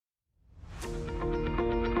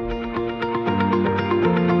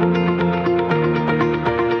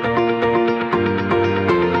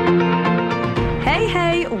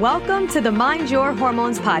to the Mind Your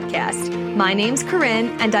Hormones podcast. My name's Corinne,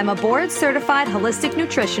 and I'm a board-certified holistic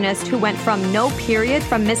nutritionist who went from no period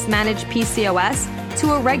from mismanaged PCOS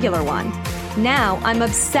to a regular one. Now I'm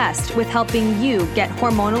obsessed with helping you get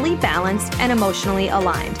hormonally balanced and emotionally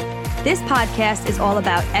aligned. This podcast is all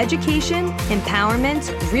about education,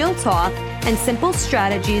 empowerment, real talk, and simple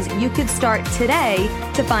strategies you could start today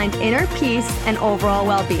to find inner peace and overall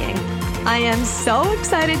well-being. I am so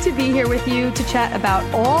excited to be here with you to chat about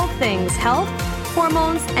all things health,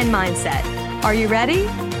 hormones, and mindset. Are you ready?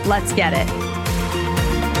 Let's get it.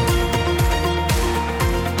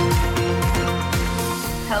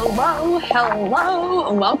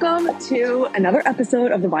 Hello. Welcome to another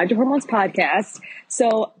episode of the Mind Your Hormones podcast.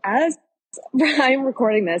 So as I'm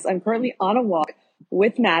recording this, I'm currently on a walk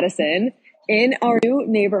with Madison in our new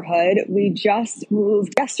neighborhood. We just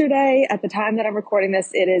moved yesterday. At the time that I'm recording this,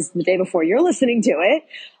 it is the day before you're listening to it.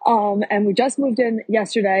 And we just moved in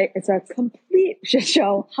yesterday. It's a complete shit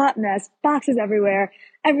show, hot mess, boxes everywhere.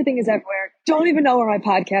 Everything is everywhere. Don't even know where my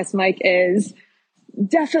podcast mic is.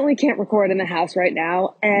 Definitely can't record in the house right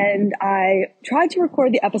now. And I tried to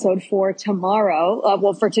record the episode for tomorrow,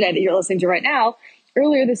 for today that you're listening to right now,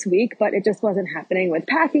 earlier this week, but it just wasn't happening with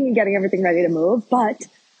packing and getting everything ready to move. But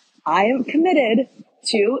I am committed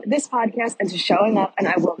to this podcast and to showing up, and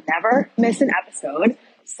I will never miss an episode.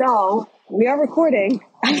 So we are recording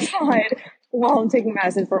outside while I'm taking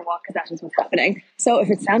Madison for a walk, because that's just what's happening. So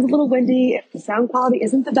if it sounds a little windy, if the sound quality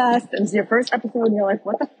isn't the best, and it's your first episode and you're like,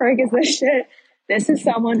 what the frig is this shit? This is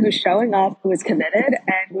someone who's showing up, who is committed,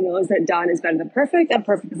 and who knows that done is better than perfect, and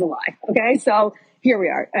perfect is a lie. Okay, so here we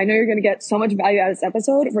are. I know you're going to get so much value out of this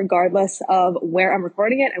episode, regardless of where I'm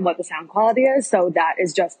recording it and what the sound quality is. So that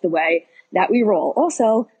is just the way that we roll.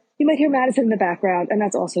 Also, you might hear Madison in the background, and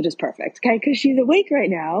that's also just perfect, okay? Because she's awake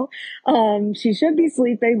right now. She should be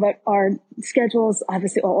sleeping, but our schedules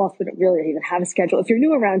obviously all off. We don't really even have a schedule. If you're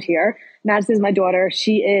new around here, Madison is my daughter.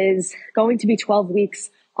 She is going to be 12 weeks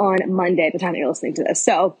on Monday at the time that you're listening to this.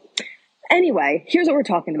 So anyway, here's what we're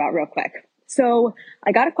talking about real quick. So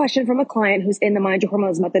I got a question from a client who's in the Mind Your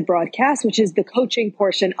Hormones Method broadcast, which is the coaching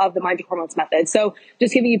portion of the Mind Your Hormones Method. So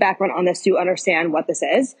just giving you background on this to understand what this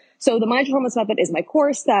is. So the Mind Your Hormones Method is my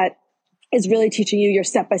course that is really teaching you your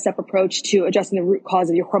step-by-step approach to addressing the root cause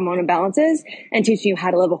of your hormone imbalances and teaching you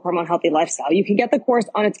how to live a hormone healthy lifestyle. You can get the course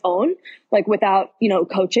on its own, like without,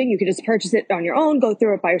 coaching. You could just purchase it on your own, go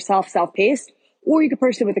through it by yourself, self-paced, or you could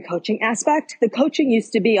purchase it with the coaching aspect. The coaching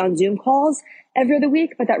used to be on Zoom calls every other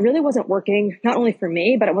week, but that really wasn't working, not only for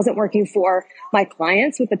me, but it wasn't working for my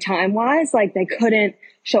clients with the time-wise. Like they couldn't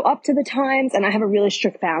show up to the times, and I have a really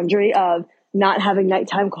strict boundary of not having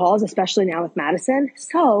nighttime calls, especially now with Madison.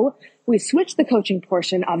 So we switched the coaching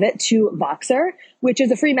portion of it to Voxer, which is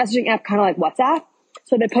a free messaging app, kind of like WhatsApp.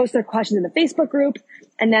 So they post their questions in the Facebook group,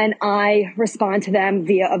 and then I respond to them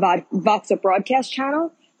via a Voxer broadcast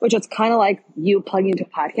channel, which is kind of like you plugging into a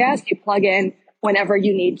podcast. You plug in whenever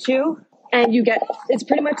you need to, and it's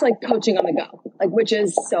pretty much like coaching on the go, which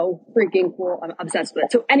is so freaking cool. I'm obsessed with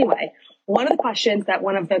it. So anyway, one of the questions that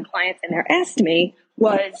one of the clients in there asked me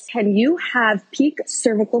was, can you have peak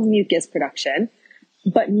cervical mucus production,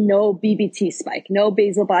 but no BBT spike, no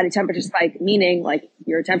basal body temperature spike, meaning like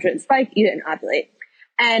your temperature didn't spike, you didn't ovulate.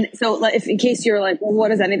 And so if in case you're like, well, what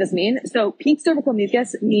does any of this mean? So peak cervical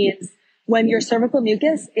mucus means when your cervical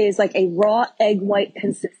mucus is like a raw egg white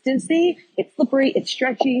consistency, it's slippery, it's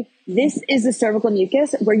stretchy. This is the cervical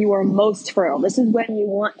mucus where you are most fertile. This is when you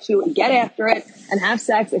want to get after it and have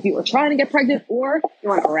sex if you were trying to get pregnant, or you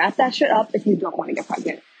want to wrap that shit up if you don't want to get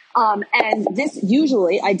pregnant. And this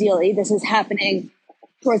ideally, this is happening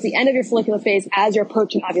towards the end of your follicular phase as you're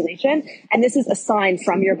approaching ovulation. And this is a sign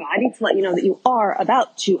from your body to let you know that you are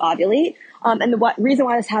about to ovulate. And the reason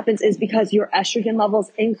why this happens is because your estrogen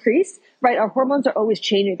levels increase, right? Our hormones are always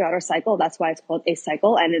changing throughout our cycle. That's why it's called a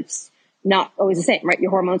cycle, and it's not always the same, right?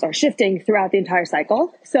 Your hormones are shifting throughout the entire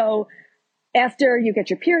cycle. So after you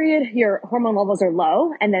get your period, your hormone levels are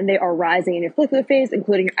low, and then they are rising in your follicular phase,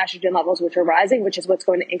 including your estrogen levels, which are rising, which is what's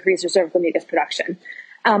going to increase your cervical mucus production.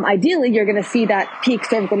 Ideally, you're going to see that peak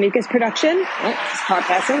cervical mucus production. It's car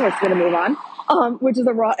passing. We're going to move on, which is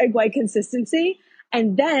a raw egg white consistency.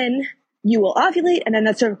 And then you will ovulate, and then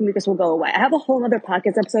that cervical mucus will go away. I have a whole other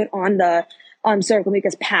podcast episode on the cervical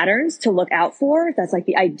mucus patterns to look out for. That's like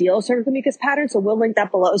the ideal cervical mucus pattern. So we'll link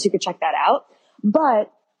that below so you can check that out.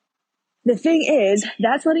 But the thing is,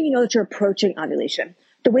 that's letting you know that you're approaching ovulation.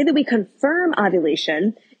 The way that we confirm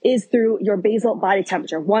ovulation is through your basal body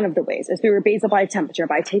temperature. One of the ways is through your basal body temperature,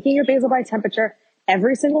 by taking your basal body temperature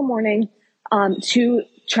every single morning to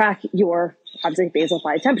track your, obviously, basal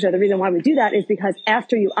body temperature. The reason why we do that is because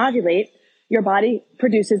after you ovulate, your body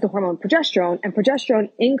produces the hormone progesterone, and progesterone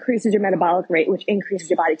increases your metabolic rate, which increases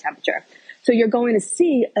your body temperature. So you're going to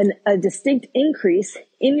see a distinct increase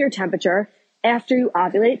in your temperature after you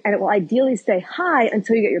ovulate, and it will ideally stay high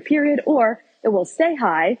until you get your period, or it will stay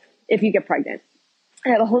high if you get pregnant. I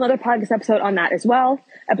have a whole other podcast episode on that as well.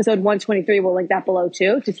 Episode 123, we'll link that below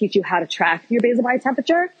too, to teach you how to track your basal body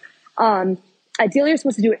temperature. Ideally, you're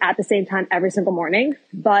supposed to do it at the same time every single morning,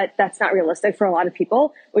 but that's not realistic for a lot of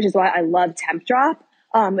people, which is why I love Temp Drop.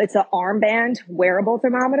 It's an armband wearable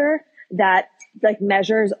thermometer that like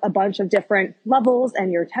measures a bunch of different levels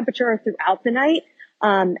and your temperature throughout the night.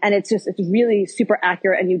 And it's really super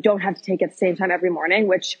accurate, and you don't have to take it at the same time every morning,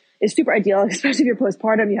 which is super ideal, especially if you're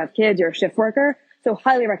postpartum, you have kids, you're a shift worker. So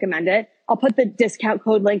highly recommend it. I'll put the discount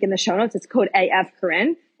code link in the show notes. It's code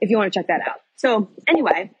AFCorinne if you want to check that out. So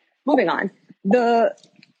anyway, moving on.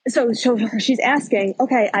 So she's asking,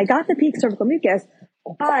 okay, I got the peak cervical mucus,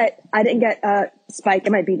 but I didn't get a spike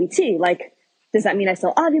in my BBT. Like, does that mean I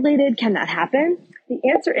still ovulated? Can that happen? The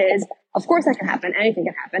answer is, of course that can happen. Anything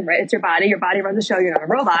can happen, right? It's your body. Your body runs the show. You're not a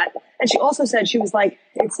robot. And she also said, she was like,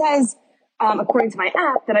 it says, according to my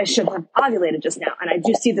app, that I should have ovulated just now. And I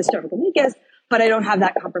do see the cervical mucus, but I don't have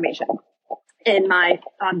that confirmation in my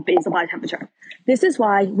basal body temperature. This is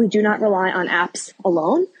why we do not rely on apps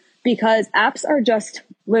alone, because apps are just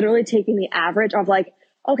literally taking the average of like,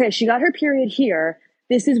 okay, she got her period here.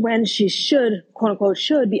 This is when she should, quote unquote,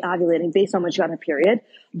 should be ovulating based on when she got her period.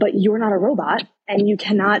 But you're not a robot, and you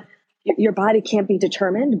cannot, your body can't be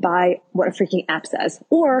determined by what a freaking app says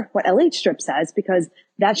or what LH strip says, because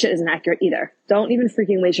that shit isn't accurate either. Don't even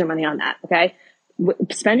freaking waste your money on that. Okay.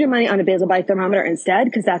 Spend your money on a basal body thermometer instead,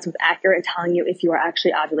 because that's what's accurate in telling you if you are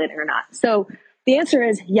actually ovulating or not. So the answer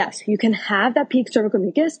is yes, you can have that peak cervical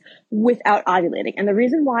mucus without ovulating. And the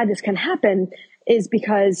reason why this can happen is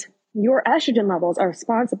because your estrogen levels are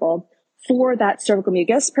responsible for that cervical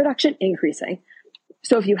mucus production increasing.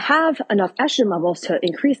 So if you have enough estrogen levels to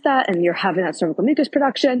increase that and you're having that cervical mucus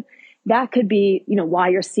production, that could be, why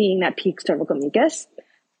you're seeing that peak cervical mucus.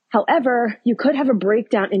 However, you could have a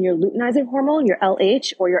breakdown in your luteinizing hormone, your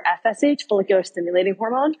LH, or your FSH, follicular stimulating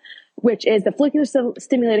hormone, which is the follicular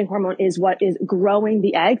stimulating hormone is what is growing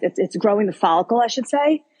the egg. It's growing the follicle, I should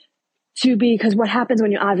say, because what happens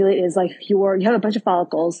when you ovulate is like you have a bunch of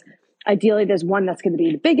follicles. Ideally, there's one that's going to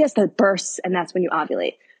be the biggest that bursts, and that's when you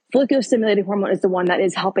ovulate. Follicular stimulating hormone is the one that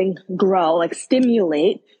is helping grow, like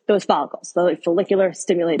stimulate those follicles. So like follicular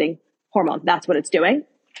stimulating hormone, that's what it's doing.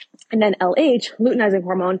 And then LH, luteinizing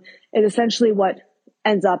hormone, is essentially what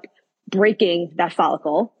ends up breaking that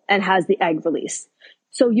follicle and has the egg release.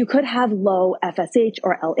 So you could have low FSH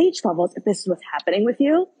or LH levels if this is what's happening with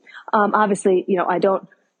you. Obviously, I don't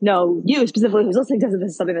know you specifically who's listening to this.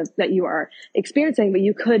 This is something that you are experiencing, but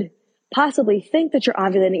you could possibly think that you're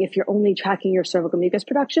ovulating if you're only tracking your cervical mucus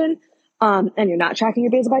production, and you're not tracking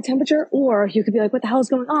your basal body temperature. Or you could be like, what the hell is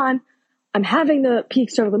going on? I'm having the peak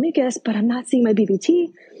cervical mucus, but I'm not seeing my BBT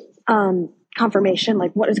confirmation.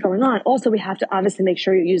 Like, what is going on? Also, we have to obviously make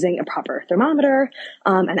sure you're using a proper thermometer,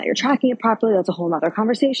 and that you're tracking it properly. That's a whole nother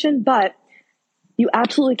conversation. But you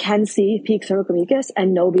absolutely can see peak cervical mucus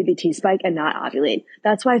and no BBT spike and not ovulate.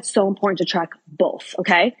 That's why it's so important to track both.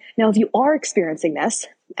 Okay. Now, if you are experiencing this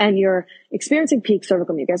and you're experiencing peak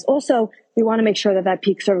cervical mucus, also we want to make sure that that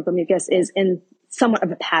peak cervical mucus is in somewhat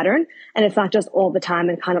of a pattern, and it's not just all the time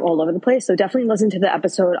and kind of all over the place. So definitely listen to the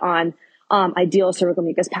episode on ideal cervical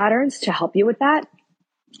mucus patterns to help you with that.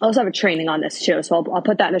 I also have a training on this too, so I'll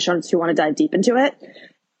put that in the show notes if you want to dive deep into it.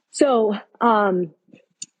 So, what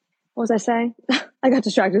was I saying? I got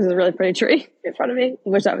distracted. There's a really pretty tree in front of me. I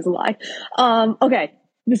wish that was a lie. Okay.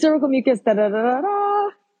 The cervical mucus,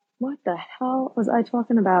 what the hell was I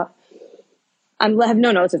talking about? I have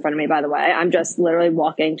no notes in front of me, by the way. I'm just literally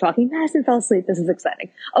walking, talking fast, and fell asleep. This is exciting.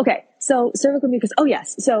 Okay. So cervical mucus. Oh,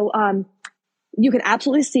 yes. So, you can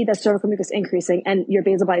absolutely see that cervical mucus increasing and your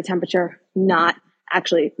basal body temperature not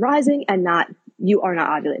actually rising, and you are not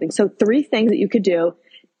ovulating. So 3 things that you could do,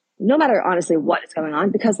 no matter honestly what is going on,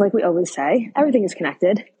 because like we always say, everything is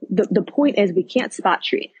connected. The point is we can't spot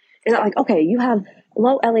treat. It's not like, okay, you have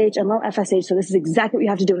low LH and low FSH, so this is exactly what you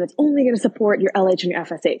have to do, and it's only going to support your LH and your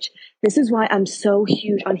FSH. This is why I'm so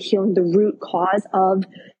huge on healing the root cause of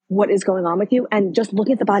what is going on with you and just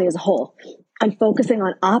looking at the body as a whole. I'm focusing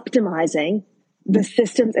on optimizing the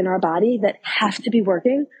systems in our body that have to be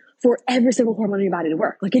working for every single hormone in your body to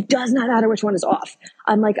work. Like, it does not matter which one is off.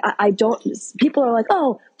 I'm like, people are like,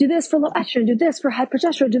 oh, do this for low estrogen, do this for high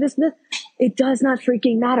progesterone, do this and this. It does not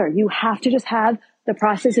freaking matter. You have to just have the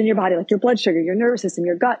process in your body, like your blood sugar, your nervous system,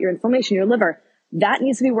 your gut, your inflammation, your liver. That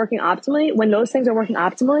needs to be working optimally. When those things are working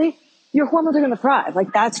optimally, your hormones are going to thrive.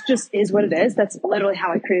 Like that's just is what it is. That's literally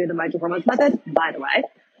how I created the Mind Your Hormones method, by the way.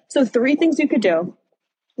 So 3 things you could do,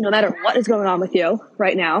 no matter what is going on with you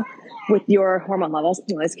right now with your hormone levels.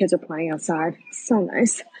 You know, these kids are playing outside. So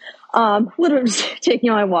nice. Literally just taking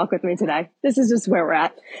you on a walk with me today. This is just where we're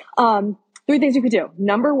at. 3 things you could do.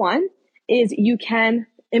 Number 1 is you can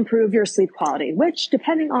improve your sleep quality, which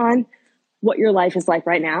depending on what your life is like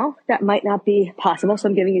right now, that might not be possible. So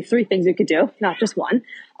I'm giving you 3 things you could do, not just one.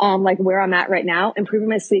 Like where I'm at right now, improving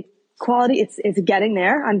my sleep quality. It's getting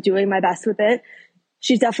there. I'm doing my best with it.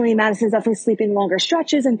 Madison's definitely sleeping longer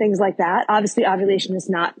stretches and things like that. Obviously, ovulation is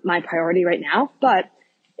not my priority right now, but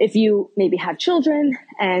if you maybe have children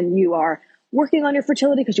and you are working on your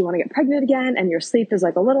fertility because you want to get pregnant again and your sleep is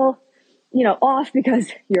like a little, off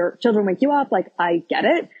because your children wake you up, like I get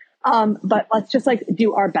it. But let's just like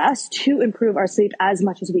do our best to improve our sleep as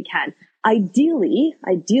much as we can. Ideally,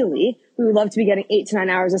 we would love to be getting 8 to 9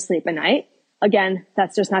 hours of sleep a night. Again,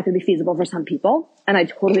 that's just not going to be feasible for some people. And I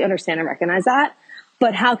totally understand and recognize that.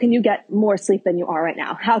 But how can you get more sleep than you are right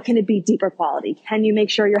now? How can it be deeper quality? Can you make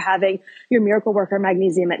sure you're having your Miracle Worker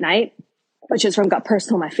magnesium at night, which is from Gut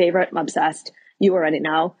Personal, my favorite. I'm obsessed. You already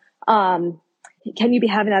know. Can you be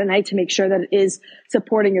having that at night to make sure that it is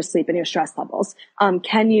supporting your sleep and your stress levels?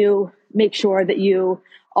 Can you make sure that you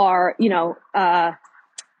are,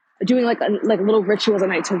 doing like little rituals at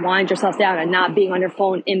night to wind yourself down and not being on your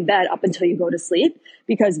phone in bed up until you go to sleep,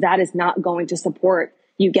 because that is not going to support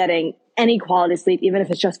you getting any quality sleep, even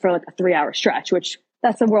if it's just for like a 3-hour stretch, which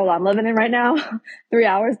that's the world I'm living in right now. 3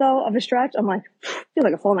 hours though of a stretch. I'm like, I feel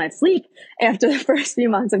like a full night's sleep after the first few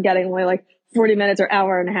months of getting only like 40 minutes or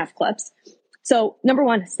hour and a half clips. So number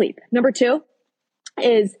 1, sleep. Number 2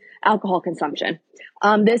 is alcohol consumption.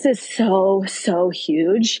 This is so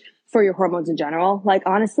huge for your hormones in general. Like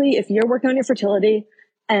honestly, if you're working on your fertility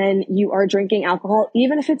and you are drinking alcohol,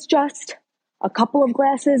 even if it's just a couple of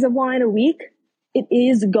glasses of wine a week, it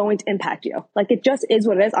is going to impact you. Like it just is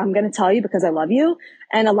what it is. I'm going to tell you because I love you.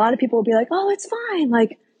 And a lot of people will be like, oh, it's fine.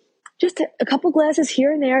 Like just a couple glasses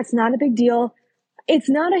here and there. It's not a big deal. It's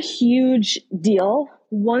not a huge deal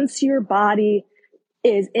once your body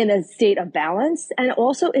is in a state of balance. And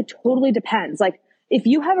also it totally depends. Like if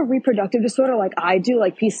you have a reproductive disorder like I do,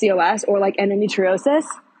 like PCOS or like endometriosis,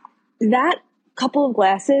 that couple of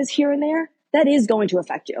glasses here and there, that is going to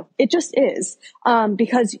affect you. It just is.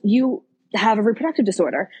 Because you have a reproductive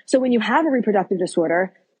disorder. So when you have a reproductive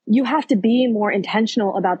disorder, you have to be more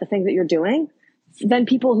intentional about the things that you're doing than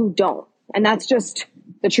people who don't. And that's just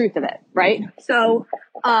the truth of it, right? So,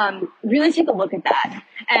 really take a look at that.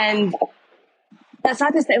 And that's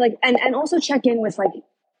not to say like, and also check in with like,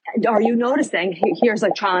 are you noticing, here's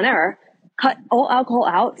like trial and error, cut all alcohol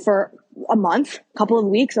out for a month, couple of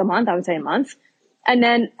weeks, a month, I would say a month, and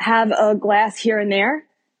then have a glass here and there,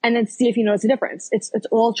 and then see if you notice a difference. It's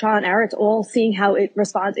all trial and error. It's all seeing how it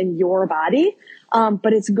responds in your body.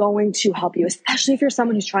 But it's going to help you, especially if you're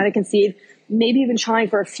someone who's trying to conceive, maybe even trying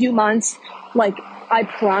for a few months. Like I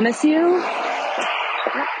promise you,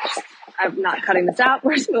 I'm not cutting this out.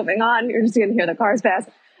 We're just moving on. You're just going to hear the cars pass.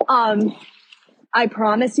 I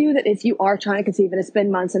promise you that if you are trying to conceive and it's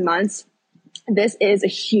been months and months, this is a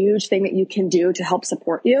huge thing that you can do to help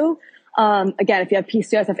support you. Again, if you have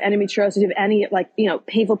PCOS, if endometriosis, if you have any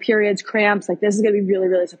painful periods, cramps, like this is going to be really,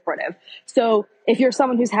 really supportive. So if you're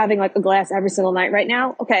someone who's having like a glass every single night right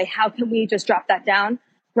now, okay, how can we just drop that down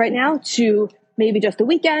right now to maybe just the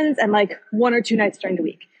weekends and like 1 or 2 nights during the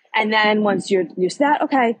week? And then once you're used to that,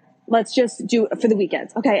 okay, let's just do it for the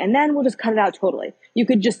weekends. Okay. And then we'll just cut it out totally. You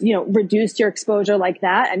could just, reduce your exposure like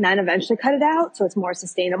that and then eventually cut it out so it's more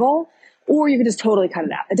sustainable. Or you could just totally cut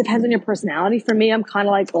it out. It depends on your personality. For me, I'm kind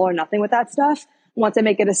of like all or nothing with that stuff. Once I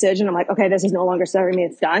make a decision, I'm like, okay, this is no longer serving me.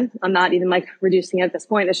 It's done. I'm not even like reducing it at this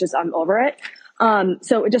point. It's just, I'm over it.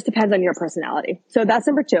 So it just depends on your personality. So that's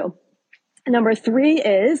number 2. Number 3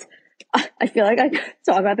 is, I feel like I could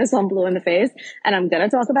talk about this on Blue in the Face, and I'm going to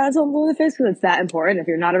talk about it on Blue in the Face because it's that important. If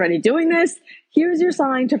you're not already doing this, here's your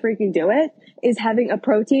sign to freaking do it, is having a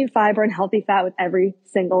protein, fiber, and healthy fat with every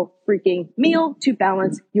single freaking meal to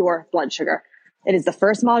balance your blood sugar. It is the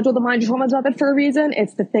first module of the Mind Your Hormones method for a reason.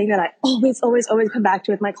 It's the thing that I always come back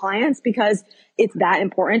to with my clients because it's that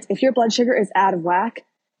important. If your blood sugar is out of whack,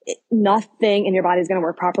 nothing in your body is going to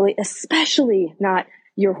work properly, especially not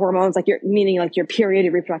your hormones, like your period,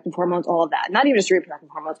 your reproductive hormones, all of that. Not even just your reproductive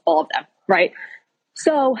hormones, all of them, right?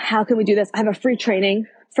 So how can we do this? I have a free training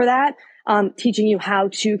for that, teaching you how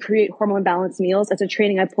to create hormone balanced meals. It's a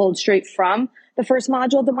training I pulled straight from the first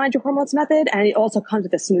module of the Mind Your Hormones method. And it also comes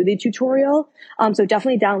with a smoothie tutorial. So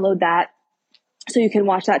definitely download that So you can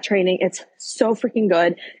watch that training. It's so freaking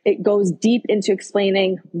good. It goes deep into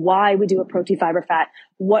explaining why we do a protein, fiber, fat.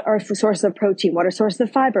 What are sources of protein? What are sources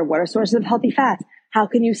of fiber? What are sources of healthy fats? How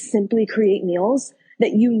can you simply create meals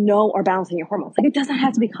that you know are balancing your hormones? Like, it doesn't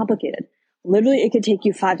have to be complicated. Literally, it could take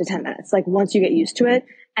you 5 to 10 minutes, like once you get used to it.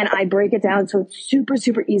 And I break it down so it's super,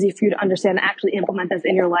 super easy for you to understand and actually implement this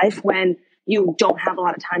in your life when you don't have a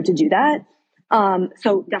lot of time to do that.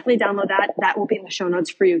 So definitely download that. That will be in the show notes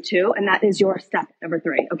for you too. And that is your step number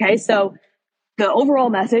 3. Okay. So the overall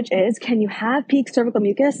message is, can you have peak cervical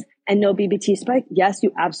mucus and no BBT spike? Yes,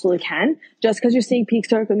 you absolutely can. Just because you're seeing peak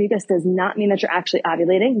cervical mucus does not mean that you're actually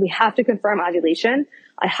ovulating. We have to confirm ovulation.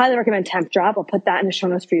 I highly recommend temp drop. I'll put that in the show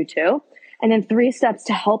notes for you too. And then 3 steps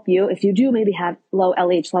to help you if you do maybe have low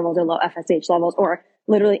LH levels or low FSH levels, or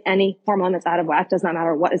literally any hormone that's out of whack, does not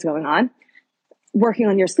matter what is going on. Working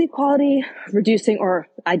on your sleep quality, reducing or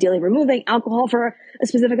ideally removing alcohol for a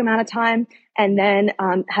specific amount of time, and then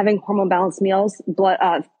having hormone balanced meals,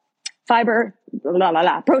 fiber,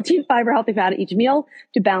 protein, fiber, healthy fat at each meal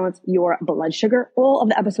to balance your blood sugar. All of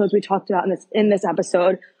the episodes we talked about in this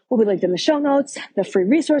episode will be linked in the show notes. The free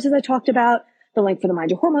resources I talked about, the link for the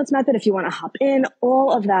Mind Your Hormones method if you want to hop in,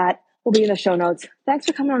 all of that will be in the show notes. Thanks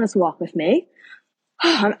for coming on this walk with me.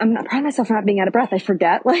 I'm proud of myself for not being out of breath. I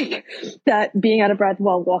forget that being out of breath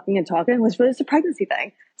while walking and talking was really just a pregnancy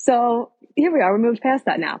thing. So here we are. We moved past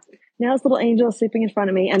that now. Now this little angel is sleeping in front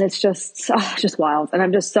of me, and it's just wild. And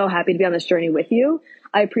I'm just so happy to be on this journey with you.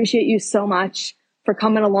 I appreciate you so much for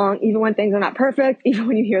coming along, even when things are not perfect, even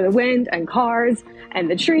when you hear the wind and cars and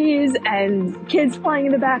the trees and kids flying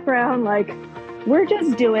in the background. We're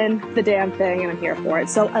just doing the damn thing, and I'm here for it.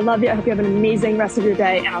 So I love you. I hope you have an amazing rest of your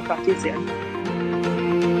day, and I'll talk to you soon.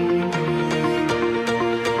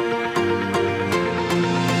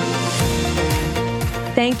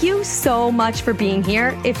 Thank you so much for being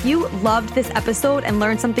here. If you loved this episode and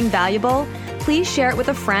learned something valuable, please share it with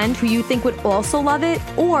a friend who you think would also love it,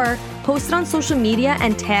 or post it on social media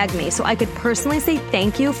and tag me so I could personally say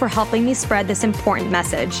thank you for helping me spread this important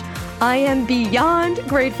message. I am beyond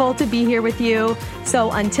grateful to be here with you.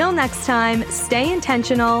 So until next time, stay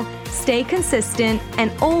intentional, stay consistent,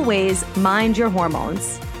 and always mind your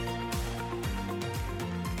hormones.